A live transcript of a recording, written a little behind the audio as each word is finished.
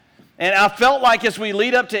And I felt like as we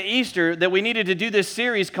lead up to Easter that we needed to do this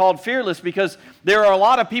series called Fearless, because there are a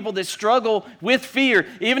lot of people that struggle with fear,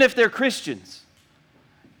 even if they're Christians.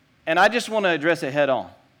 And I just want to address it head on.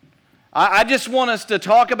 I just want us to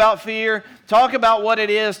talk about fear, talk about what it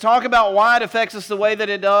is, talk about why it affects us the way that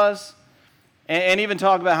it does, and even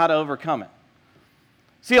talk about how to overcome it.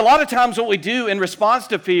 See, a lot of times what we do in response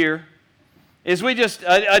to fear is we just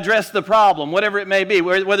address the problem, whatever it may be,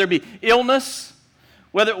 whether it be illness,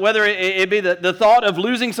 whether it be the thought of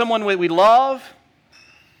losing someone we love,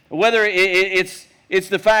 whether it's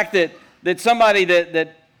the fact that somebody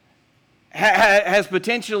that has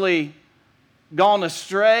potentially gone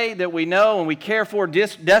astray that we know and we care for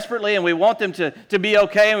desperately, and we want them to be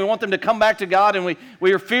okay, and we want them to come back to God, and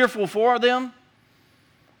we are fearful for them.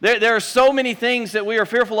 There are so many things that we are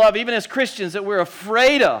fearful of, even as Christians, that we're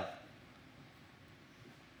afraid of.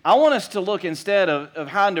 I want us to look, instead of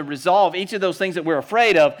how to resolve each of those things that we're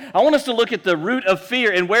afraid of, I want us to look at the root of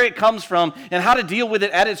fear and where it comes from and how to deal with it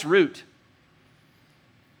at its root.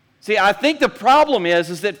 See, I think the problem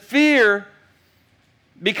is that fear,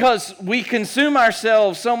 because we consume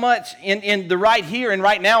ourselves so much in the right here and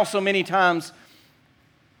right now so many times,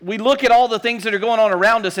 we look at all the things that are going on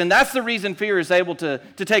around us, and that's the reason fear is able to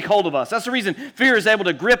take hold of us. That's the reason fear is able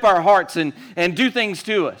to grip our hearts and do things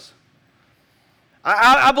to us.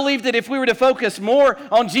 I believe that if we were to focus more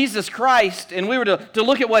on Jesus Christ, and we were to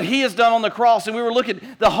look at what He has done on the cross, and we were to look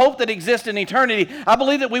at the hope that exists in eternity, I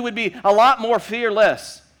believe that we would be a lot more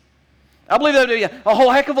fearless. I believe there would be a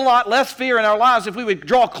whole heck of a lot less fear in our lives if we would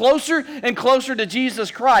draw closer and closer to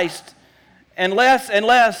Jesus Christ, and draw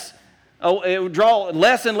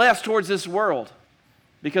less and less towards this world.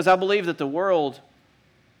 Because I believe that the world,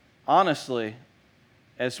 honestly,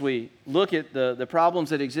 as we look at the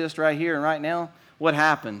problems that exist right here and right now, what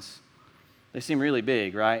happens? They seem really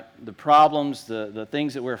big, right? The problems, the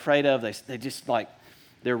things that we're afraid of, they just like,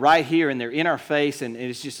 they're right here and they're in our face, and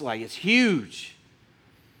it's just like, it's huge.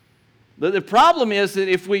 But the problem is that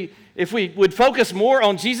if we would focus more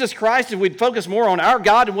on Jesus Christ, if we'd focus more on our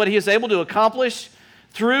God and what He is able to accomplish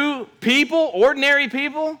through people, ordinary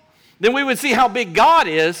people, then we would see how big God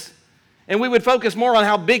is, and we would focus more on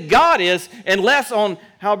how big God is and less on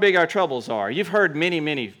how big our troubles are. You've heard many,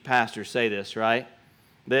 many pastors say this, right?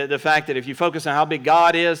 The fact that if you focus on how big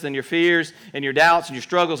God is, then your fears and your doubts and your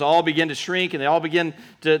struggles all begin to shrink, and they all begin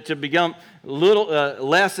to become little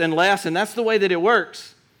less and less, and that's the way that it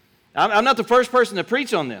works. I'm not the first person to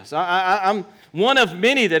preach on this. I'm one of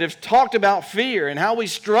many that have talked about fear and how we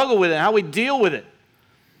struggle with it and how we deal with it.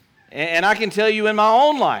 And I can tell you in my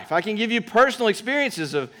own life, I can give you personal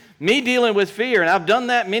experiences of me dealing with fear, and I've done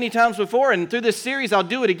that many times before, and through this series I'll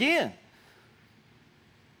do it again.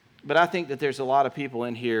 But I think that there's a lot of people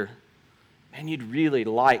in here, man, you'd really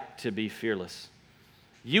like to be fearless.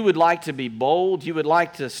 You would like to be bold. You would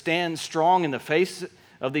like to stand strong in the face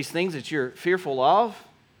of these things that you're fearful of.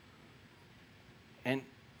 And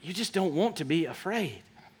you just don't want to be afraid.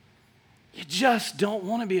 You just don't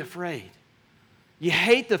want to be afraid. You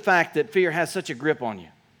hate the fact that fear has such a grip on you.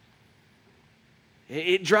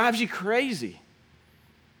 It drives you crazy.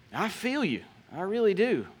 I feel you. I really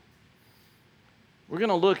do. We're going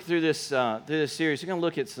to look through this series. We're going to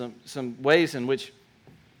look at some ways in which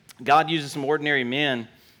God uses some ordinary men,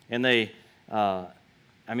 and they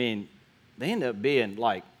end up being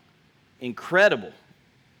like incredible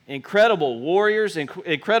warriors,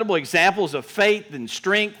 incredible examples of faith and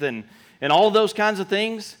strength and all those kinds of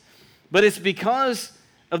things. But it's because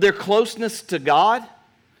of their closeness to God.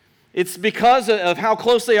 It's because of how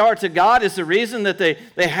close they are to God is the reason that they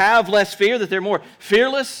have less fear, that they're more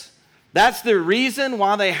fearless. That's the reason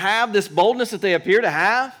why they have this boldness that they appear to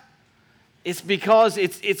have. It's because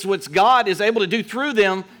it's what God is able to do through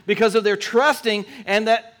them because of their trusting and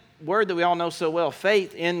that word that we all know so well,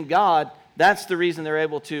 faith in God. That's the reason they're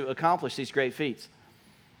able to accomplish these great feats.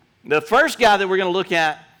 The first guy that we're going to look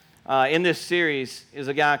at in this series is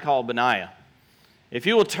a guy called Benaiah. If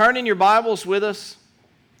you will turn in your Bibles with us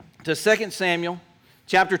to 2 Samuel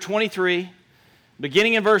chapter 23,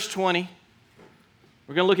 beginning in verse 20.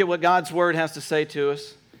 We're going to look at what God's Word has to say to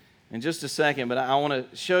us in just a second, but I want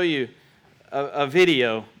to show you a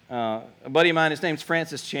video. A buddy of mine, his name's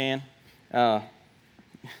Francis Chan.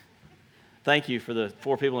 Thank you for the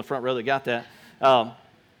 4 people in the front row that got that.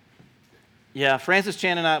 Francis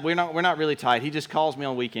Chan and I, we're not really tight. He just calls me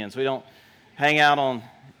on weekends. We don't hang out on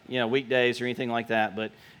weekdays or anything like that.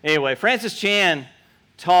 But anyway, Francis Chan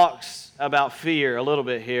talks about fear a little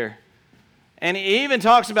bit here. And he even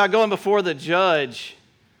talks about going before the judge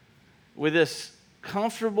with this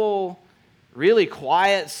comfortable, really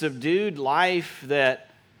quiet, subdued life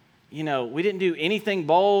that we didn't do anything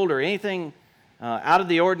bold or anything out of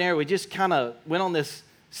the ordinary. We just kind of went on this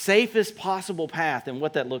safest possible path and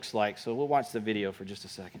what that looks like. So we'll watch the video for just a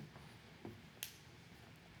second.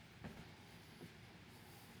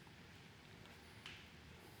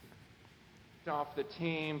 Off the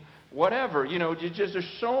team, whatever,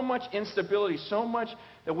 there's so much instability, so much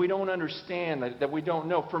that we don't understand, that we don't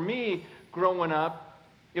know. For me, growing up,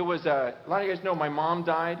 it was, a lot of you guys know my mom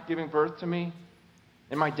died giving birth to me,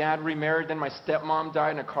 and my dad remarried, then my stepmom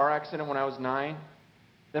died in a car accident when I was 9,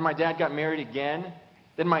 then my dad got married again,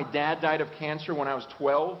 then my dad died of cancer when I was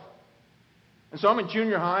 12, and so I'm in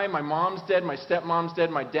junior high, my mom's dead, my stepmom's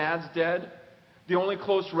dead, my dad's dead. The only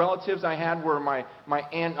close relatives I had were my aunt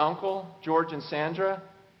and uncle, George and Sandra.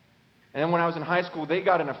 And then when I was in high school, they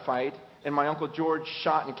got in a fight, and my uncle George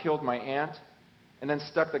shot and killed my aunt, and then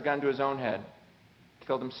stuck the gun to his own head,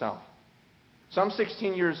 killed himself. So I'm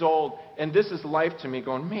 16 years old, and this is life to me,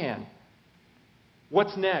 going, man,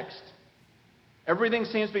 what's next? Everything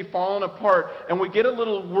seems to be falling apart, and we get a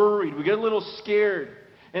little worried, we get a little scared.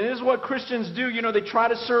 And this is what Christians do, they try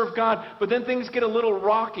to serve God, but then things get a little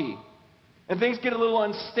rocky. And things get a little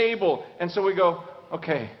unstable, and so we go,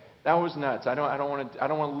 okay, that was nuts. I don't want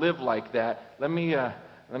to live like that. Let me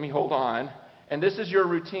hold on. And this is your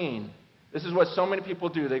routine. This is what so many people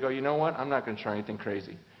do. They go, you know what? I'm not going to try anything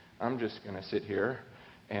crazy. I'm just going to sit here,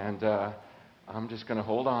 and I'm just going to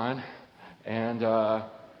hold on. And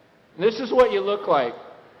this is what you look like.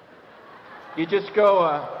 You just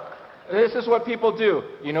go. This is what people do.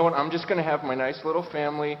 You know what? I'm just going to have my nice little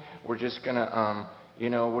family. We're just going to.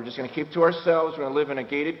 We're just going to keep to ourselves. We're going to live in a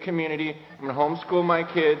gated community. I'm going to homeschool my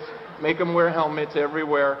kids, make them wear helmets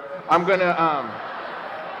everywhere. I'm going to, I'm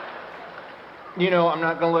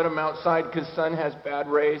not going to let them outside because sun has bad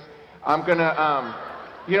rays. I'm going to,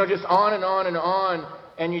 just on and on and on.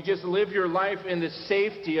 And you just live your life in the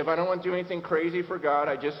safety of, I don't want to do anything crazy for God.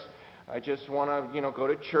 I just want to, go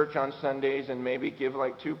to church on Sundays and maybe give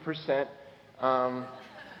like 2%.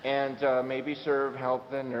 And maybe help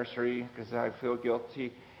the nursery because I feel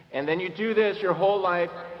guilty. And then you do this your whole life,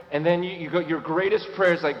 and then you go, your greatest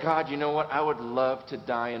prayer is like, God, you know what? I would love to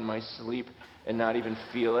die in my sleep and not even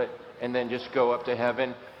feel it, and then just go up to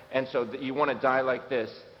heaven. And so you want to die like this,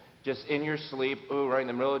 just in your sleep, right in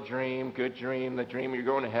the middle of a dream, good dream, the dream you're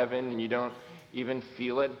going to heaven, and you don't even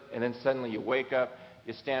feel it. And then suddenly you wake up,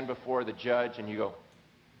 you stand before the judge, and you go,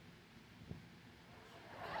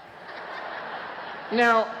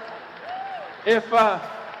 now, if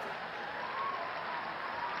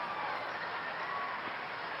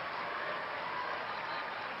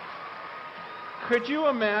could you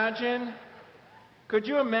imagine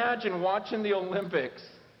watching the Olympics,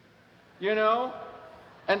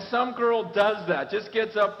 and some girl does that, just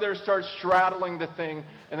gets up there, starts straddling the thing,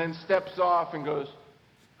 and then steps off and goes,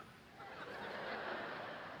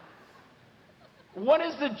 what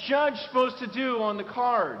is the judge supposed to do on the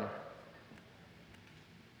card?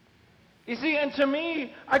 You see, and to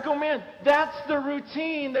me, I go, man, that's the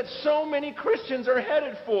routine that so many Christians are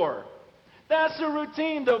headed for. That's the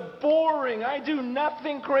routine, the boring, I do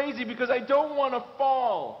nothing crazy because I don't want to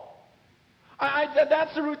fall.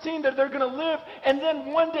 That's the routine that they're going to live, and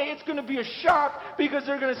then one day it's going to be a shock because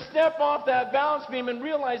they're going to step off that balance beam and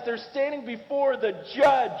realize they're standing before the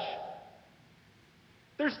judge.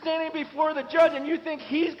 They're standing before the judge, and you think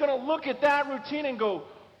he's going to look at that routine and go,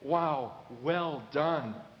 wow, well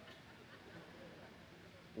done.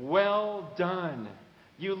 Well done.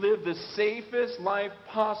 You lived the safest life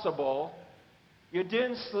possible. You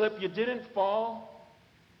didn't slip. You didn't fall.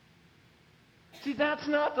 See, that's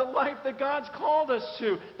not the life that God's called us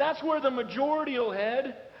to. That's where the majority will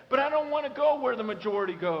head. But I don't want to go where the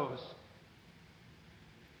majority goes.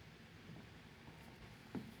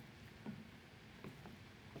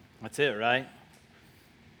 That's it, right?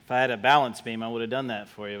 If I had a balance beam, I would have done that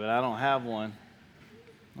for you, but I don't have one.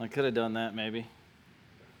 I could have done that maybe.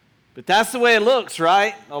 But that's the way it looks,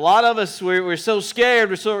 right? A lot of us, we're so scared,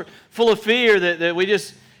 we're so full of fear that we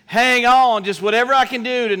just hang on, just whatever I can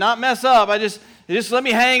do to not mess up. Just let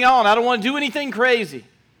me hang on. I don't want to do anything crazy.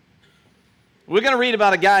 We're going to read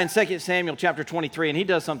about a guy in 2 Samuel chapter 23, and he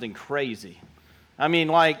does something crazy. I mean,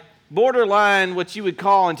 like borderline what you would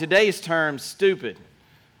call in today's terms stupid,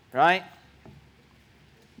 right?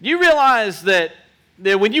 Do you realize that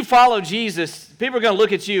when you follow Jesus, people are going to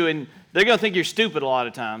look at you and they're going to think you're stupid a lot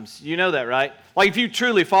of times. You know that, right? Like if you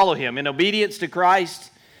truly follow him in obedience to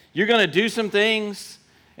Christ, you're going to do some things,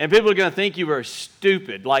 and people are going to think you are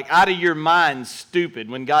stupid, like out of your mind stupid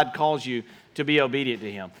when God calls you to be obedient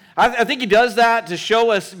to him. I think he does that to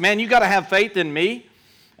show us, man, you got to have faith in me,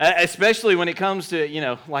 especially when it comes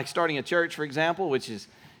to, like starting a church, for example, which is,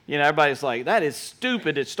 You know, everybody's like, that is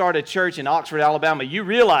stupid to start a church in Oxford, Alabama. You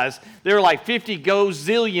realize there are like 50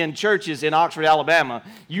 gazillion churches in Oxford, Alabama.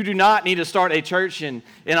 You do not need to start a church in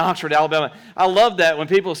Oxford, Alabama. I love that when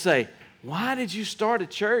people say, why did you start a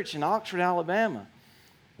church in Oxford, Alabama?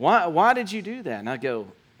 Why did you do that? And I go,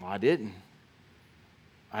 well, I didn't.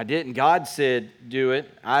 God said, do it.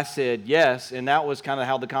 I said, yes. And that was kind of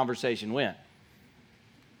how the conversation went.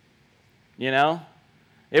 You know?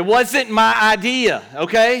 It wasn't my idea,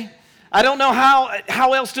 okay? I don't know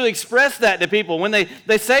how else to express that to people. When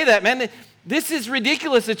they say that, man, this is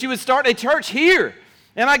ridiculous that you would start a church here.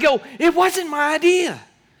 And I go, it wasn't my idea.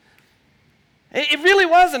 It really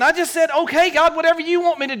wasn't. I just said, okay, God, whatever you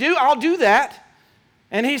want me to do, I'll do that.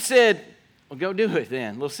 And he said, well, go do it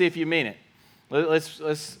then. Let's see if you mean it.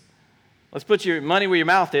 Let's put your money where your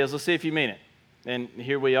mouth is. Let's see if you mean it. And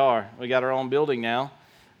here we are. We got our own building now.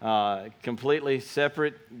 Completely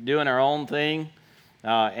separate, doing our own thing,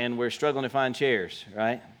 and we're struggling to find chairs,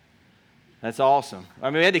 right? That's awesome. I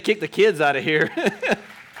mean, we had to kick the kids out of here.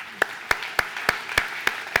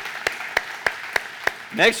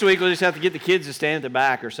 Next week, we'll just have to get the kids to stand at the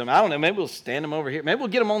back or something. I don't know. Maybe we'll stand them over here. Maybe we'll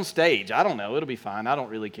get them on stage. I don't know. It'll be fine. I don't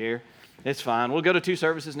really care. It's fine. We'll go to 2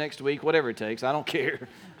 services next week, whatever it takes. I don't care.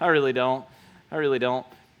 I really don't.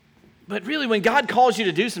 But really, when God calls you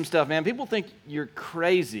to do some stuff, man, people think you're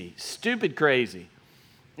crazy, stupid crazy.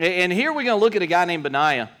 And here we're going to look at a guy named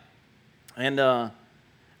Benaiah. And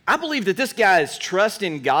I believe that this guy's trust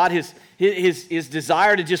in God, his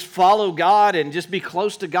desire to just follow God and just be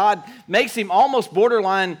close to God makes him almost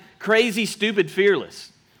borderline crazy, stupid,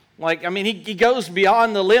 fearless. Like, I mean, he goes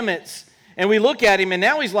beyond the limits. And we look at him, and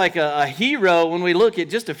now he's like a hero when we look at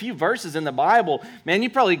just a few verses in the Bible. Man, you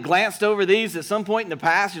probably glanced over these at some point in the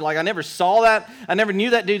past. You're like, I never saw that. I never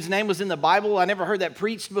knew that dude's name was in the Bible. I never heard that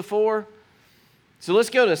preached before. So let's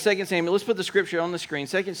go to 2 Samuel. Let's put the scripture on the screen.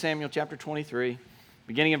 2 Samuel chapter 23,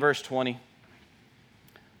 beginning in verse 20.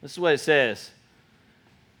 This is what it says.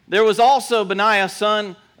 There was also Benaiah,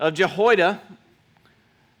 son of Jehoiada,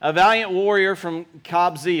 a valiant warrior from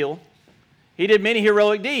Kabzeel. He did many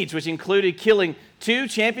heroic deeds, which included killing 2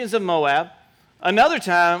 champions of Moab. Another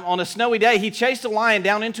time, on a snowy day, he chased a lion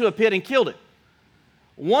down into a pit and killed it.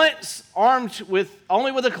 Once, armed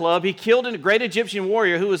only with a club, he killed a great Egyptian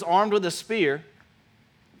warrior who was armed with a spear.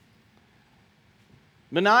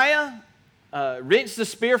 Benaiah wrenched the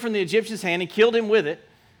spear from the Egyptian's hand and killed him with it.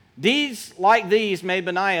 Deeds like these made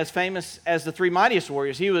Benaiah as famous as the 3 mightiest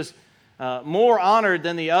warriors. He was more honored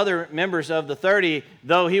than the other members of the 30,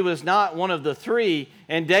 though he was not one of the 3,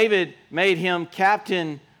 and David made him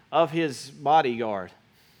captain of his bodyguard.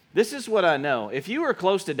 This is what I know. If you were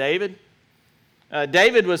close to David,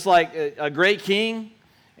 David was like a great king,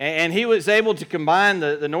 and he was able to combine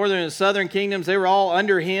the northern and southern kingdoms. They were all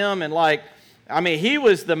under him, and he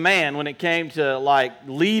was the man when it came to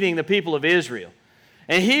leading the people of Israel.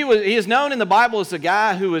 And he is known in the Bible as a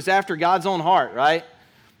guy who was after God's own heart, right?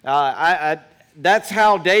 That's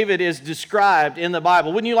how David is described in the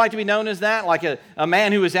Bible. Wouldn't you like to be known as that? Like a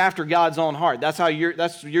man who is after God's own heart. That's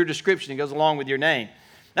your description. It goes along with your name.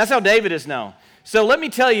 That's how David is known. So let me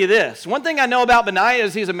tell you this. One thing I know about Benaiah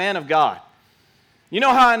is he's a man of God. You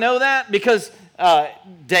know how I know that? Because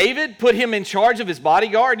David put him in charge of his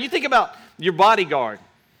bodyguard. You think about your bodyguard.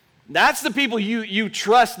 That's the people you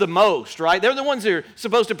trust the most, right? They're the ones that are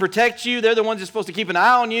supposed to protect you. They're the ones that are supposed to keep an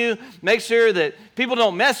eye on you, make sure that people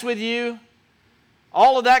don't mess with you,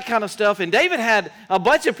 all of that kind of stuff. And David had a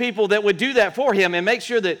bunch of people that would do that for him and make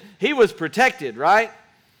sure that he was protected, right?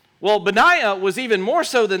 Well, Benaiah was even more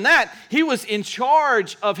so than that. He was in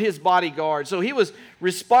charge of his bodyguard. So he was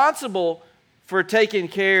responsible for taking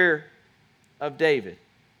care of David.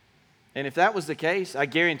 And if that was the case, I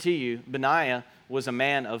guarantee you, Benaiah was a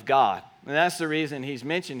man of God. And that's the reason he's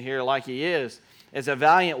mentioned here like he is, as a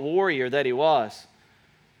valiant warrior that he was.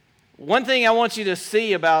 One thing I want you to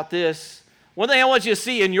see about this, one thing I want you to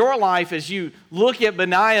see in your life as you look at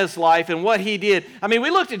Benaiah's life and what he did. I mean, we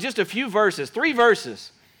looked at just a few verses, 3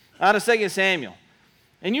 verses out of 2 Samuel.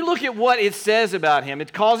 And you look at what it says about him.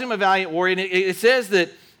 It calls him a valiant warrior. And it says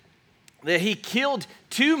that he killed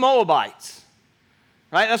 2 Moabites.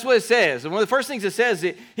 Right? That's what it says. And one of the first things it says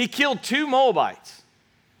is he killed 2 Moabites.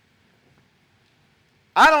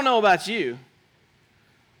 I don't know about you,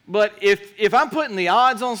 but if I'm putting the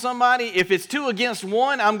odds on somebody, if it's 2 against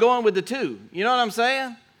 1, I'm going with the 2. You know what I'm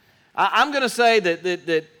saying? I'm going to say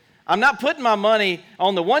that I'm not putting my money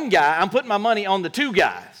on the 1 guy. I'm putting my money on the 2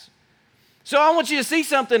 guys. So I want you to see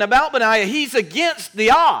something about Benaiah. He's against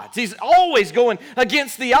the odds. He's always going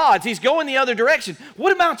against the odds. He's going the other direction.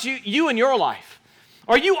 What about you in your life?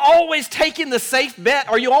 Are you always taking the safe bet?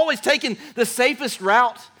 Are you always taking the safest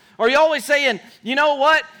route? Are you always saying, you know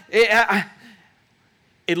what?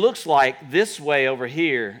 It looks like this way over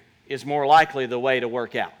here is more likely the way to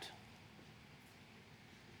work out.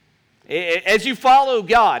 As you follow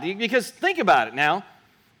God, because think about it now.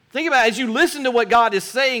 Think about it, as you listen to what God is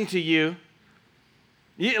saying to you,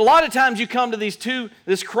 a lot of times you come to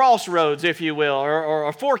this crossroads, if you will, or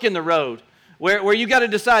a fork in the road, where you got to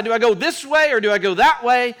decide, do I go this way or do I go that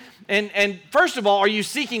way? And first of all, are you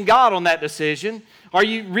seeking God on that decision? Are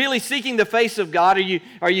you really seeking the face of God?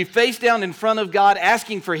 Are you face down in front of God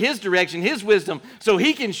asking for His direction, His wisdom, so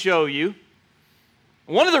He can show you?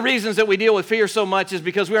 One of the reasons that we deal with fear so much is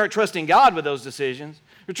because we aren't trusting God with those decisions.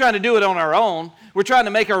 We're trying to do it on our own. We're trying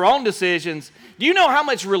to make our own decisions. Do you know how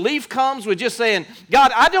much relief comes with just saying,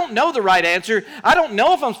 God, I don't know the right answer. I don't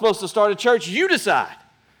know if I'm supposed to start a church. You decide.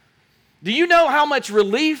 Do you know how much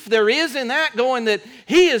relief there is in that, going that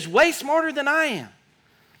He is way smarter than I am?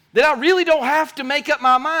 That I really don't have to make up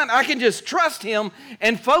my mind. I can just trust Him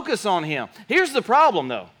and focus on Him. Here's the problem,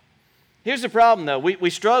 though. We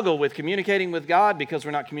struggle with communicating with God because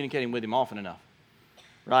we're not communicating with Him often enough.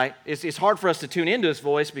 Right? It's hard for us to tune into His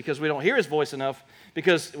voice because we don't hear His voice enough,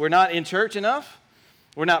 because we're not in church enough,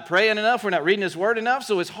 we're not praying enough, we're not reading His Word enough,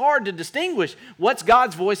 so it's hard to distinguish what's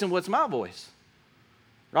God's voice and what's my voice.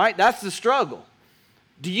 Right? That's the struggle.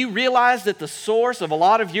 Do you realize that the source of a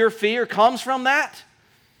lot of your fear comes from that?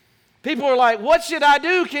 People are like, what should I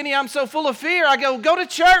do, Kenny? I'm so full of fear. I go to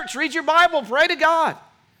church, read your Bible, pray to God.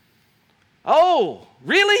 Oh,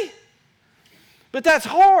 really? But that's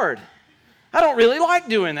hard. I don't really like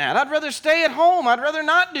doing that. I'd rather stay at home. I'd rather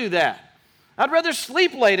not do that. I'd rather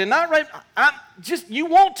sleep late and not write. You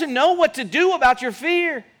want to know what to do about your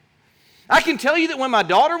fear. I can tell you that when my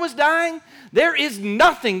daughter was dying, there is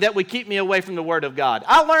nothing that would keep me away from the Word of God.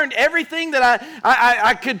 I learned everything that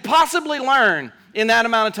I could possibly learn in that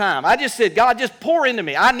amount of time. I just said, God, just pour into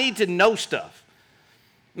me. I need to know stuff.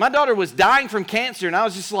 My daughter was dying from cancer, and I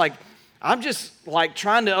was just like, I'm just like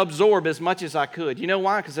trying to absorb as much as I could. You know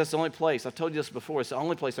why? Because that's the only place. I've told you this before. It's the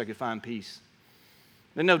only place I could find peace.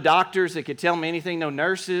 There are no doctors that could tell me anything, no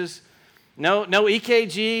nurses, no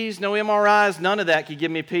EKGs, no MRIs, none of that could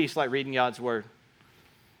give me peace like reading God's Word.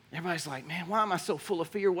 Everybody's like, man, why am I so full of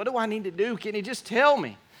fear? What do I need to do? Can you just tell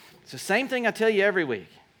me? It's the same thing I tell you every week.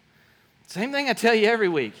 Same thing I tell you every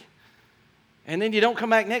week. And then you don't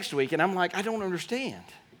come back next week, and I'm like, I don't understand.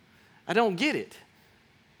 I don't get it.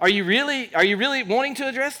 Are you really wanting to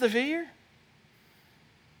address the fear?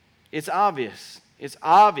 It's obvious. It's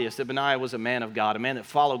obvious that Benaiah was a man of God, a man that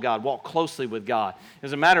followed God, walked closely with God.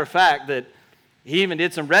 As a matter of fact, that he even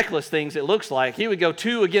did some reckless things, it looks like. He would go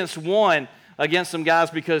 2 against 1 against some guys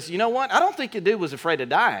because, you know what? I don't think the dude was afraid of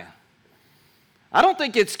dying. I don't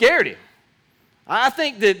think it scared him. I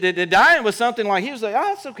think that the dying was something like, he was like,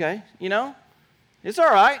 oh, it's okay, you know. It's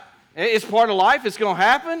all right. It's part of life. It's going to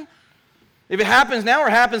happen. If it happens now or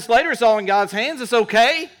happens later, it's all in God's hands. It's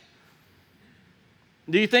okay.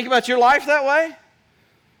 Do you think about your life that way?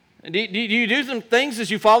 Do you do some things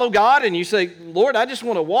as you follow God and you say, Lord, I just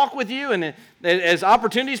want to walk with you, and as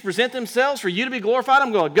opportunities present themselves for you to be glorified,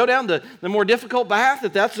 I'm going to go down the more difficult path,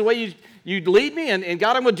 if that's the way you lead me, and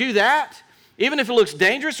God, I'm going to do that. Even if it looks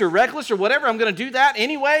dangerous or reckless or whatever, I'm going to do that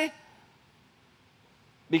anyway.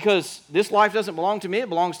 Because this life doesn't belong to me, it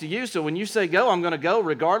belongs to you. So when you say go, I'm going to go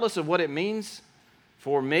regardless of what it means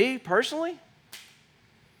for me personally.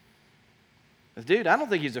 But dude, I don't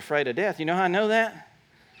think he's afraid of death. You know how I know that?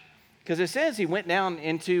 Because it says he went down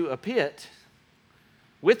into a pit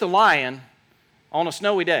with a lion on a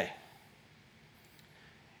snowy day.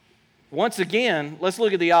 Once again, let's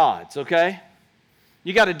look at the odds, okay?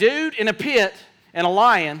 You got a dude in a pit and a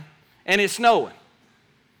lion, and it's snowing.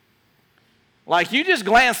 Like, you just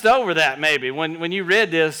glanced over that maybe when you read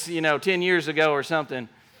this, 10 years ago or something.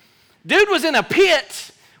 Dude was in a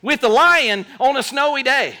pit with a lion on a snowy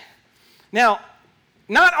day. Now,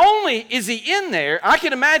 not only is he in there, I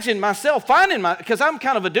can imagine myself because I'm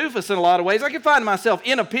kind of a doofus in a lot of ways, I can find myself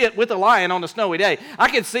in a pit with a lion on a snowy day. I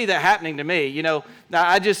can see that happening to me,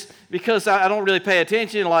 because I don't really pay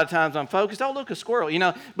attention, a lot of times I'm focused, oh, look, a squirrel,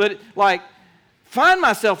 but like, find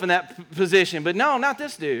myself in that position, but no, not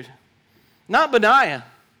this dude. Not Benaiah.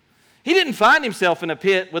 He didn't find himself in a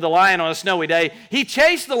pit with a lion on a snowy day. He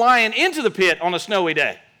chased the lion into the pit on a snowy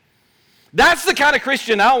day. That's the kind of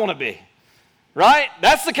Christian I want to be, right?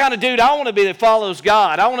 That's the kind of dude I want to be that follows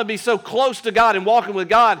God. I want to be so close to God and walking with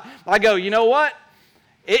God. I go, you know what?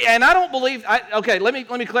 And I don't believe, let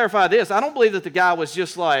me clarify this. I don't believe that the guy was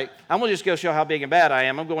just like, I'm going to just go show how big and bad I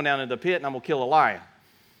am. I'm going down into the pit and I'm going to kill a lion.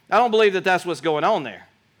 I don't believe that that's what's going on there.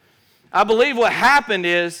 I believe what happened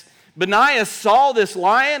is Benaiah saw this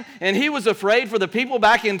lion, and he was afraid for the people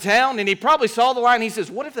back in town, and he probably saw the lion. He says,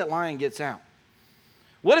 what if that lion gets out?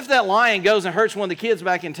 What if that lion goes and hurts one of the kids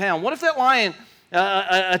back in town? What if that lion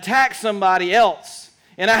attacks somebody else?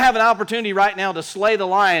 And I have an opportunity right now to slay the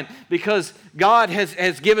lion because God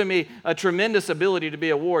has given me a tremendous ability to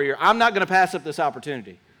be a warrior. I'm not going to pass up this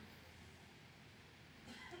opportunity.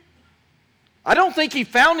 I don't think he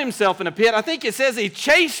found himself in a pit. I think it says he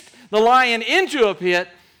chased the lion into a pit,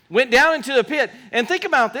 went down into the pit. And think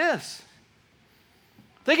about this.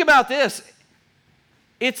 Think about this.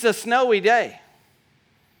 It's a snowy day.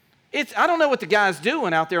 I don't know what the guy's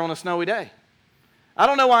doing out there on a snowy day. I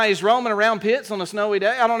don't know why he's roaming around pits on a snowy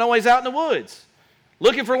day. I don't know why he's out in the woods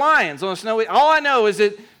looking for lions on a snowy day. All I know is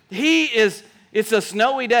that it's a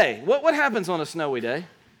snowy day. What happens on a snowy day?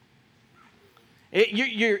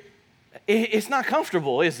 It's not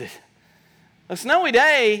comfortable, is it? A snowy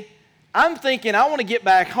day, I'm thinking I want to get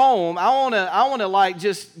back home. I want to like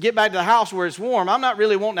just get back to the house where it's warm. I'm not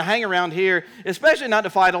really wanting to hang around here, especially not to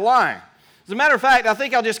fight a lion. As a matter of fact, I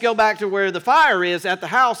think I'll just go back to where the fire is at the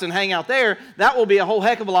house and hang out there. That will be a whole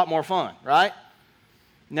heck of a lot more fun, right?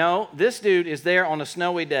 No, this dude is there on a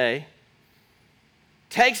snowy day,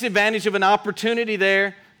 takes advantage of an opportunity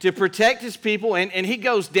there to protect his people, and he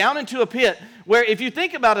goes down into a pit where if you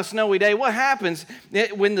think about a snowy day, what happens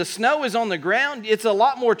when the snow is on the ground? It's a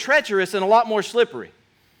lot more treacherous and a lot more slippery.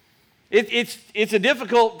 It's a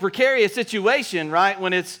difficult, precarious situation, right,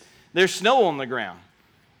 when there's snow on the ground.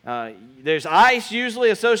 There's ice usually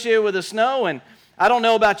associated with the snow, and I don't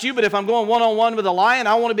know about you, but if I'm going one-on-one with a lion,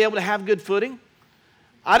 I want to be able to have good footing.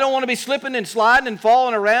 I don't want to be slipping and sliding and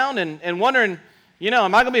falling around and wondering,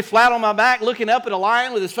 am I going to be flat on my back looking up at a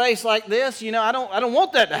lion with his face like this? I don't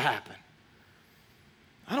want that to happen.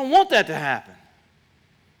 I don't want that to happen.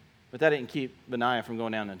 But that didn't keep Benaiah from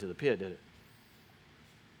going down into the pit, did it?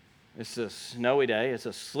 It's a snowy day. It's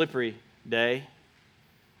a slippery day.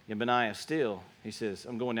 And Benaiah still, he says,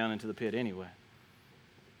 I'm going down into the pit anyway.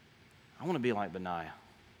 I want to be like Benaiah.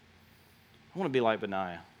 I want to be like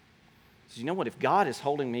Benaiah. He says, you know what? If God is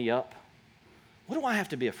holding me up, what do I have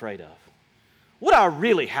to be afraid of? What do I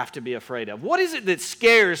really have to be afraid of? What is it that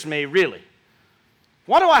scares me, really?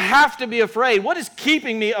 Why do I have to be afraid? What is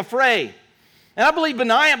keeping me afraid? And I believe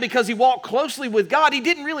Benaiah, because he walked closely with God, he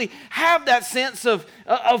didn't really have that sense of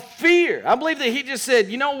fear. I believe that he just said,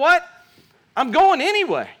 you know what? I'm going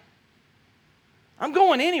anyway. I'm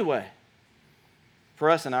going anyway. For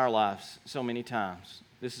us in our lives, so many times,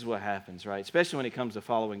 this is what happens, right? Especially when it comes to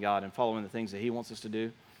following God and following the things that he wants us to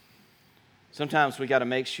do. Sometimes we got to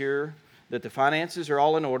make sure that the finances are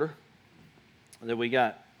all in order, that we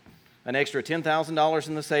got an extra $10,000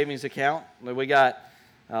 in the savings account, that we got,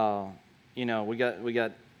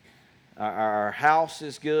 our house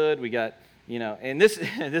is good, we got, and this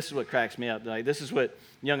is what cracks me up. Like, this is what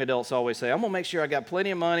young adults always say. I'm going to make sure I got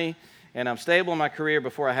plenty of money and I'm stable in my career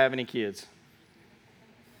before I have any kids.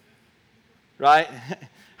 Right?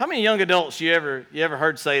 How many young adults you ever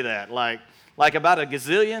heard say that? Like about a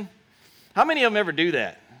gazillion? How many of them ever do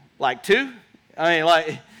that? Like 2?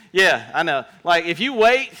 Yeah, I know. Like if you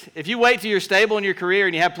wait till you're stable in your career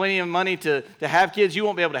and you have plenty of money to have kids, you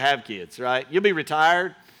won't be able to have kids, right? You'll be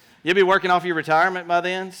retired. You'll be working off your retirement by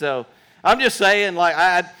then. So I'm just saying,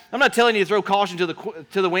 I'm not telling you to throw caution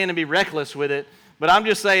to the wind and be reckless with it, but I'm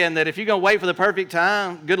just saying that if you're going to wait for the perfect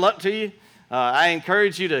time, good luck to you. I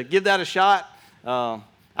encourage you to give that a shot.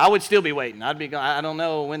 I would still be waiting. I don't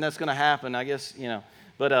know when that's going to happen. I guess,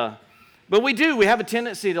 but we do. We have a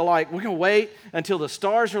tendency to we're going to wait until the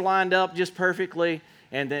stars are lined up just perfectly,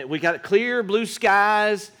 and that we got clear blue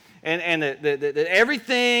skies, and that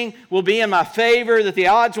everything will be in my favor, that the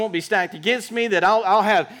odds won't be stacked against me, that I'll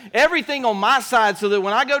have everything on my side so that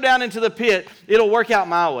when I go down into the pit, it'll work out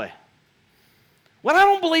my way. Well, I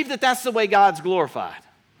don't believe that that's the way God's glorified.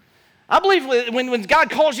 I believe when God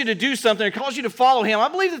calls you to do something or calls you to follow him, I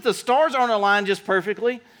believe that the stars aren't aligned just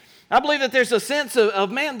perfectly. I believe that there's a sense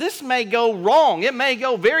of, man, this may go wrong. It may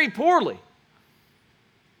go very poorly.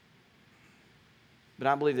 But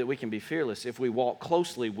I believe that we can be fearless if we walk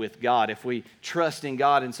closely with God, if we trust in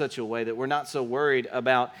God in such a way that we're not so worried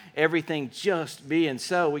about everything just being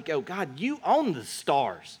so. We go, God, you own the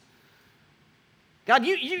stars. God,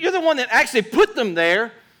 you're the one that actually put them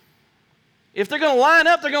there. If they're going to line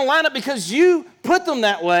up, they're going to line up because you put them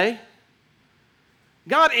that way.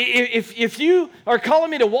 God, if you are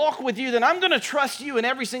calling me to walk with you, then I'm going to trust you in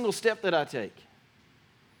every single step that I take.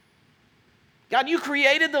 God, you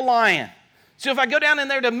created the lion. So if I go down in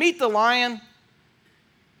there to meet the lion,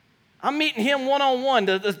 I'm meeting him one-on-one.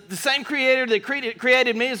 The same creator that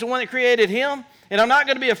created me is the one that created him. and I'm not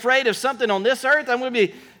going to be afraid of something on this earth. I'm going to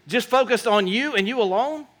be just focused on you and you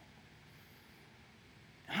alone.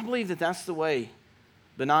 I believe that that's the way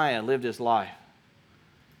Benaiah lived his life.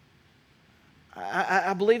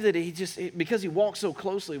 I believe that because he walked so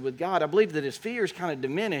closely with God, I believe that his fears kind of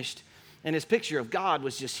diminished, and his picture of God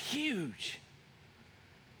was just huge.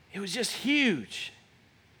 It was just huge.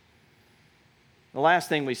 The last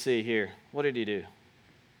thing we see here, what did he do?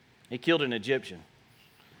 He killed an Egyptian.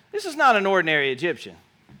 This is not an ordinary Egyptian.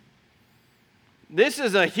 This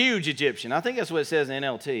is a huge Egyptian. I think that's what it says in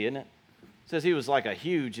NLT, isn't it? It says he was like a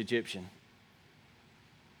huge Egyptian.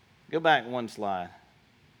 Go back one slide.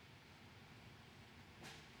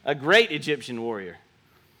 A great Egyptian warrior.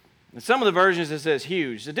 In some of the versions it says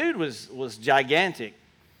huge. The dude was gigantic.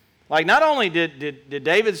 Like, not only did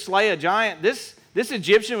David slay a giant, this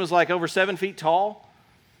Egyptian was like over 7 feet tall.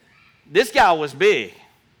 This guy was big.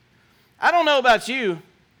 I don't know about you,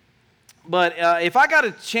 but if I got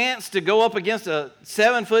a chance to go up against a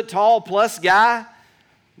 7 foot tall plus guy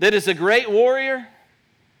that is a great warrior,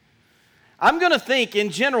 I'm going to think in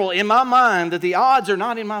general in my mind that the odds are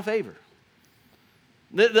not in my favor.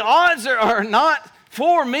 The odds are not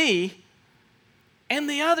for me. And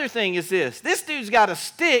the other thing is this dude's got a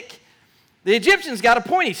stick, the Egyptian's got a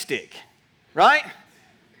pointy stick, right?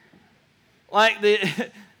 Like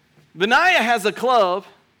Benaiah has a club,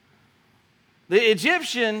 the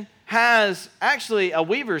Egyptian has actually a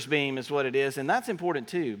weaver's beam is what it is, and that's important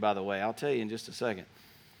too, by the way. I'll tell you in just a second.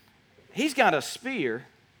 He's got a spear,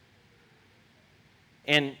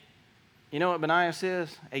 and you know what Benaiah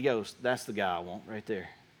says? He goes, that's the guy I want right there.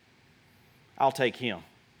 I'll take him.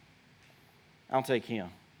 I'll take him.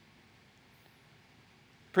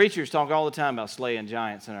 Preachers talk all the time about slaying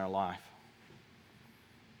giants in our life.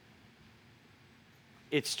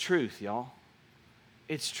 It's truth, y'all.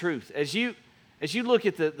 It's truth. As you look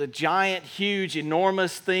at the giant, huge,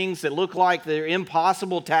 enormous things that look like they're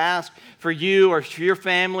impossible tasks for you or for your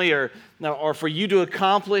family or for you to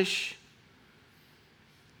accomplish,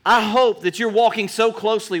 I hope that you're walking so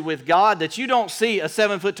closely with God that you don't see a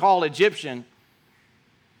 7 foot tall Egyptian.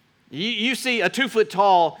 You see a 2 foot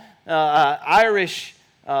tall Irish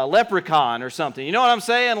leprechaun or something. You know what I'm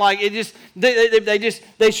saying? Like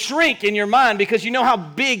they shrink in your mind because you know how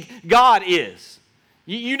big God is.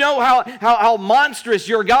 You know how monstrous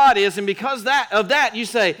your God is, and because of that you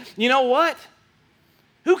say, you know what?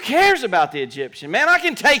 Who cares about the Egyptian? Man, I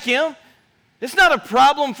can take him. It's not a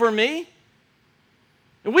problem for me.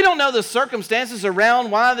 And we don't know the circumstances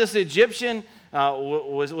around why this Egyptian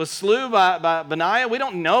was slew by Benaiah. We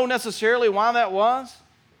don't know necessarily why that was.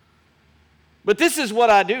 But this is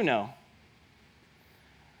what I do know.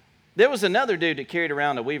 There was another dude that carried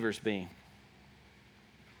around a weaver's beam.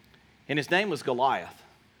 And his name was Goliath.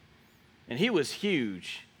 And he was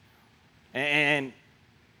huge. And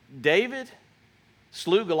David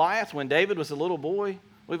slew Goliath when David was a little boy.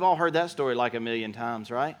 We've all heard that story like a million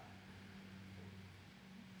times, right?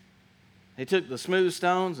 He took the smooth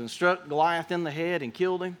stones and struck Goliath in the head and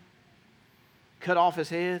killed him, cut off his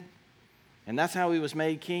head, and that's how he was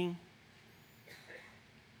made king.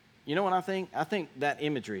 You know what I think? I think that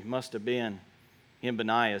imagery must have been in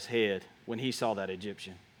Benaiah's head when he saw that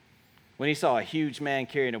Egyptian. When he saw a huge man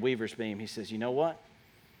carrying a weaver's beam, he says, you know what?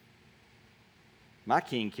 My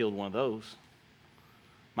king killed one of those.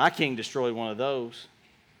 My king destroyed one of those.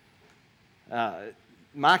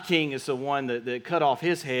 My king is the one that cut off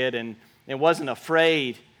his head and wasn't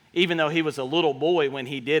afraid, even though he was a little boy when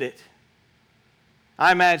he did it.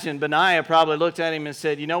 I imagine Benaiah probably looked at him and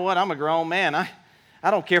said, you know what, I'm a grown man. I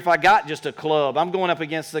don't care if I got just a club. I'm going up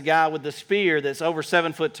against the guy with the spear that's over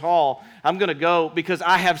 7 foot tall. I'm going to go because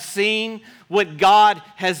I have seen what God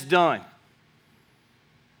has done.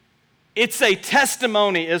 It's a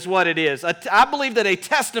testimony is what it is. I believe that a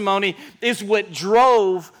testimony is what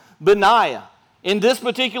drove Benaiah. In this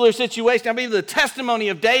particular situation, I believe the testimony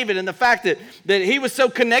of David and the fact that he was so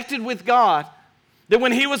connected with God that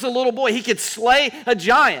when he was a little boy, he could slay a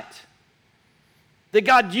giant. That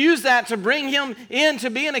God used that to bring him into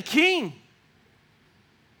being a king.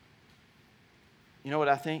 You know what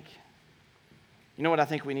I think? You know what I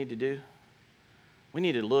think we need to do? We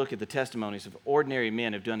need to look at the testimonies of ordinary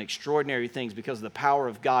men who have done extraordinary things because of the power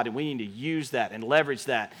of God, and we need to use that and leverage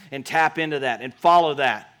that and tap into that and follow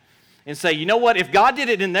that. And say, you know what, if God did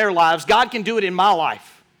it in their lives, God can do it in my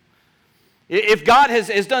life. If God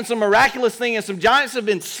has done some miraculous thing and some giants have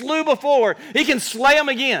been slew before, he can slay them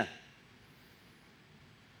again.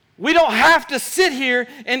 We don't have to sit here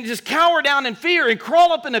and just cower down in fear and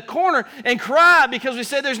crawl up in a corner and cry because we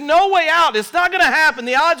say there's no way out. It's not going to happen.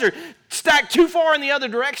 The odds are stacked too far in the other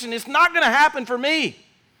direction. It's not going to happen for me.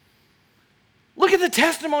 Look at the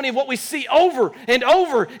testimony of what we see over and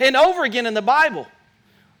over and over again in the Bible.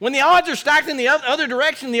 When the odds are stacked in the other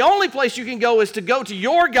direction, the only place you can go is to go to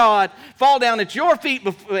your God, fall down at your feet,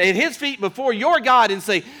 at His feet before your God and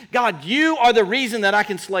say, God, you are the reason that I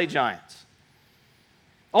can slay giants.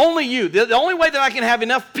 Only you. The only way that I can have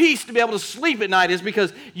enough peace to be able to sleep at night is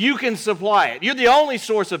because you can supply it. You're the only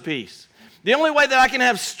source of peace. The only way that I can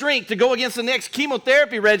have strength to go against the next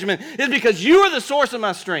chemotherapy regimen is because you are the source of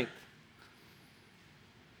my strength.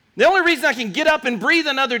 The only reason I can get up and breathe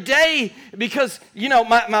another day because,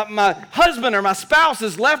 my husband or my spouse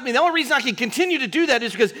has left me. The only reason I can continue to do that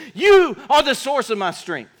is because you are the source of my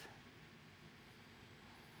strength.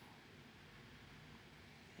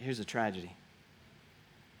 Here's a tragedy.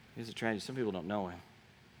 Some people don't know Him.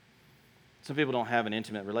 Some people don't have an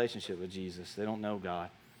intimate relationship with Jesus. They don't know God.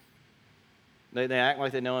 They act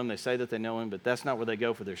like they know Him. They say that they know Him, but that's not where they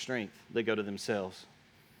go for their strength. They go to themselves.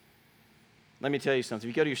 Let me tell you something.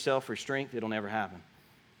 If you go to yourself for strength, it'll never happen.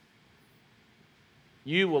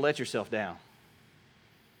 You will let yourself down.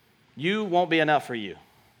 You won't be enough for you.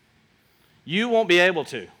 You won't be able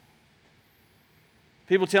to.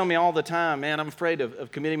 People tell me all the time, man, I'm afraid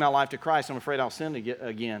of committing my life to Christ. I'm afraid I'll sin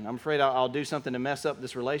again. I'm afraid I'll do something to mess up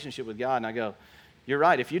this relationship with God. And I go, you're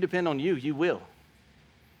right. If you depend on you, you will.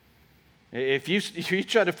 If you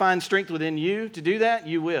try to find strength within you to do that,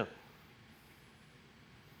 you will.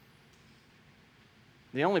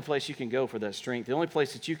 The only place you can go for that strength, the only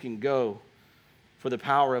place that you can go for the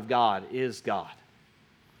power of God is God.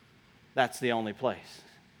 That's the only place.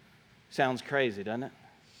 Sounds crazy, doesn't it?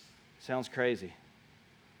 Sounds crazy.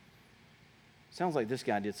 Sounds like this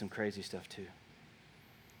guy did some crazy stuff too.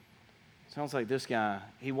 Sounds like this guy,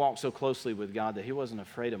 he walked so closely with God that he wasn't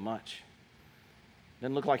afraid of much.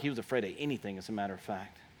 Didn't look like he was afraid of anything, as a matter of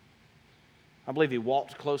fact. I believe he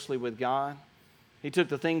walked closely with God. He took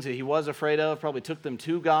the things that he was afraid of, probably took them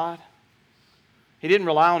to God. He didn't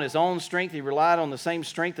rely on his own strength. He relied on the same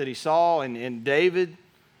strength that he saw in David,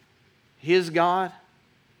 his God.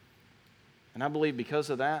 And I believe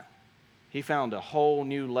because of that, he found a whole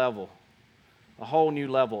new level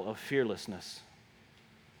of fearlessness.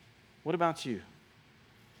 What about you?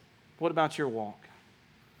 What about your walk?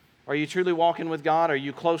 Are you truly walking with God? Are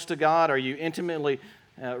you close to God? Are you intimately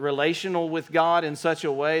relational with God in such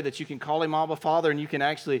a way that you can call Him Abba Father and you can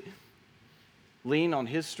actually lean on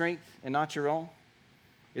His strength and not your own?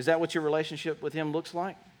 Is that what your relationship with Him looks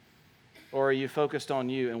like? Or are you focused on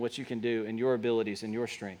you and what you can do and your abilities and your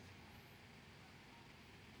strength?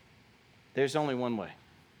 There's only one way.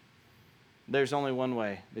 There's only one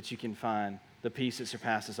way that you can find the peace that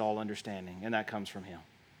surpasses all understanding, and that comes from Him.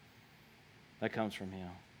 That comes from Him.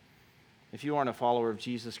 If you aren't a follower of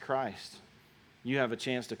Jesus Christ, you have a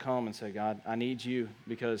chance to come and say, God, I need you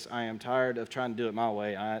because I am tired of trying to do it my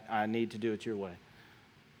way. I need to do it your way.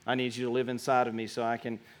 I need you to live inside of me so I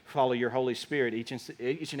can follow your Holy Spirit each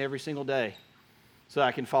and every single day, so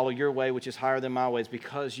I can follow your way, which is higher than my ways,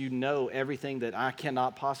 because you know everything that I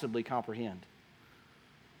cannot possibly comprehend.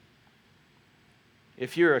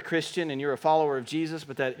 If you're a Christian and you're a follower of Jesus,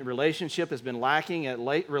 but that relationship has been lacking, that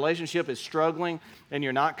relationship is struggling, and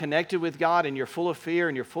you're not connected with God, and you're full of fear,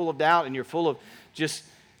 and you're full of doubt, and you're full of just,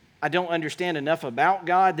 I don't understand enough about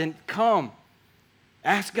God, then come.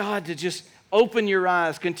 Ask God to just open your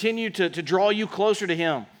eyes, continue to draw you closer to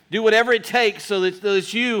Him. Do whatever it takes so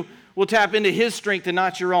that you will tap into His strength and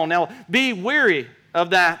not your own. Now, be weary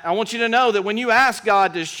of that. I want you to know that when you ask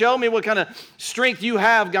God to show me what kind of strength you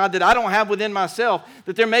have, God, that I don't have within myself,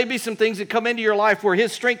 that there may be some things that come into your life where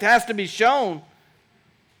His strength has to be shown.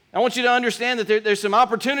 I want you to understand that there's some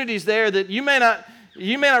opportunities there that you may not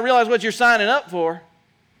realize what you're signing up for.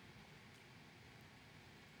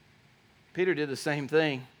 Peter did the same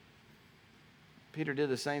thing. He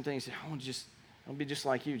said, I want to be just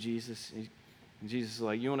like you, Jesus. And Jesus is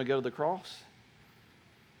like, you want to go to the cross?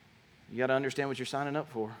 You got to understand what you're signing up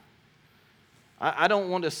for. I don't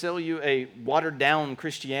want to sell you a watered-down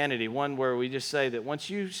Christianity, one where we just say that once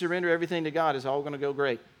you surrender everything to God, it's all going to go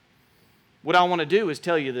great. What I want to do is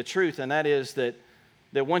tell you the truth, and that is that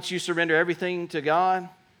once you surrender everything to God,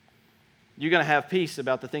 you're going to have peace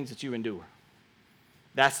about the things that you endure.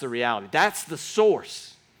 That's the reality. That's the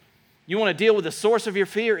source. You want to deal with the source of your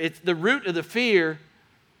fear? It's the root of the fear.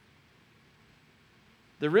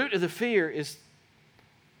 The root of the fear is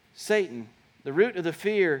Satan. The root of the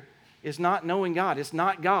fear is not knowing God. It's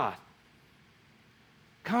not God.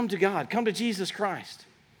 Come to God. Come to Jesus Christ.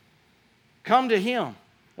 Come to Him.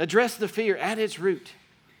 Address the fear at its root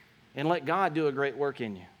and let God do a great work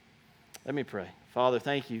in you. Let me pray. Father,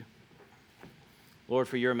 thank you, Lord,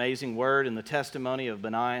 for your amazing word and the testimony of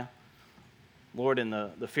Benaiah. Lord, in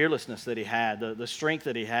the fearlessness that he had, the strength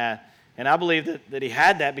that he had. And I believe that he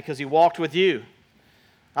had that because he walked with you.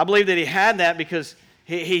 I believe that he had that because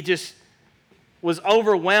he just was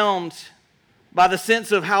overwhelmed by the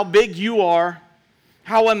sense of how big you are,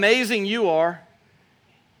 how amazing you are,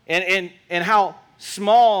 and how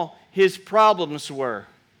small his problems were.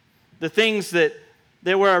 The things that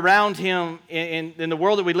were around him in the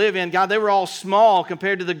world that we live in, God, they were all small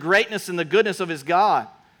compared to the greatness and the goodness of his God.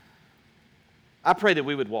 I pray that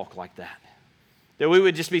we would walk like that. That we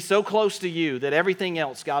would just be so close to you that everything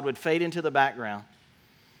else, God, would fade into the background.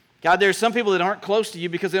 God, there are some people that aren't close to you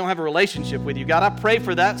because they don't have a relationship with you. God, I pray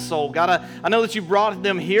for that soul. God, I know that you brought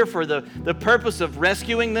them here for the purpose of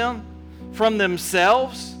rescuing them from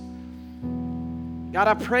themselves. God,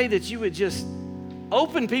 I pray that you would just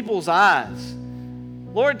open people's eyes,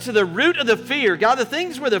 Lord, to the root of the fear. God, the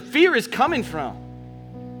things where the fear is coming from.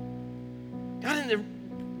 God,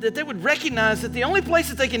 that they would recognize that the only place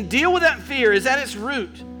that they can deal with that fear is at its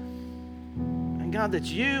root. And God, that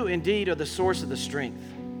you indeed are the source of the strength.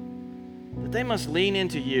 That they must lean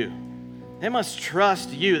into you. They must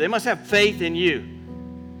trust you. They must have faith in you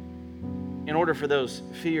in order for those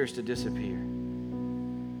fears to disappear.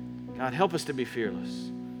 God, help us to be fearless.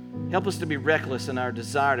 Help us to be reckless in our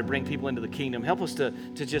desire to bring people into the kingdom. Help us to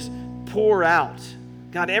just pour out,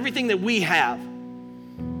 God, everything that we have.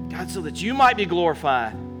 God, so that you might be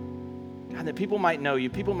glorified. God, that people might know you.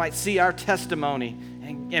 People might see our testimony.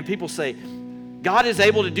 And people say, God is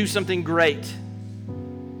able to do something great.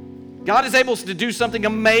 God is able to do something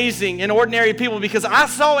amazing in ordinary people because I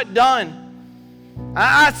saw it done.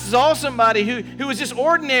 I saw somebody who was just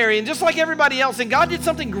ordinary and just like everybody else, and God did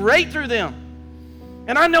something great through them.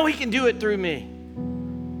 And I know he can do it through me.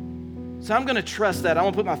 So I'm going to trust that. I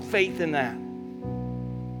want to put my faith in that.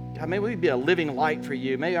 God, may we be a living light for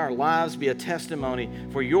you. May our lives be a testimony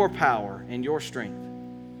for your power and your strength.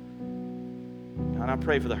 God, I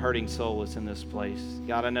pray for the hurting soul that's in this place.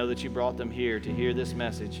 God, I know that you brought them here to hear this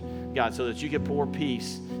message, God, so that you could pour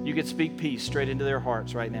peace. You could speak peace straight into their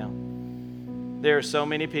hearts right now. There are so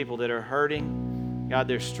many people that are hurting. God,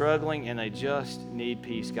 they're struggling and they just need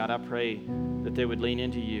peace. God, I pray that they would lean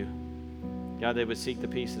into you. God, they would seek the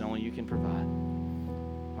peace that only you can provide.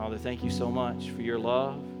 Father, thank you so much for your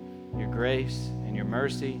love, your grace, and your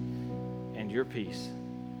mercy, and your peace.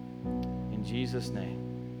 In Jesus' name,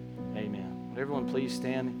 amen. Would everyone please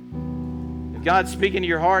stand? If God's speaking to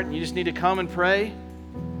your heart and you just need to come and pray,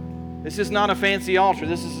 this is not a fancy altar.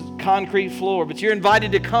 This is a concrete floor. But you're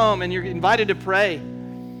invited to come and you're invited to pray.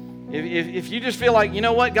 If you just feel like, you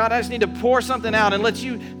know what, God, I just need to pour something out and let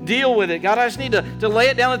you deal with it. God, I just need to lay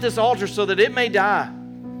it down at this altar so that it may die.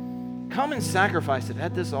 Come and sacrifice it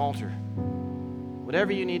at this altar.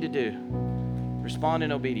 Whatever you need to do, respond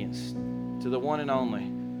in obedience to the one and only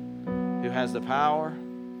who has the power,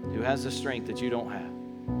 who has the strength that you don't have.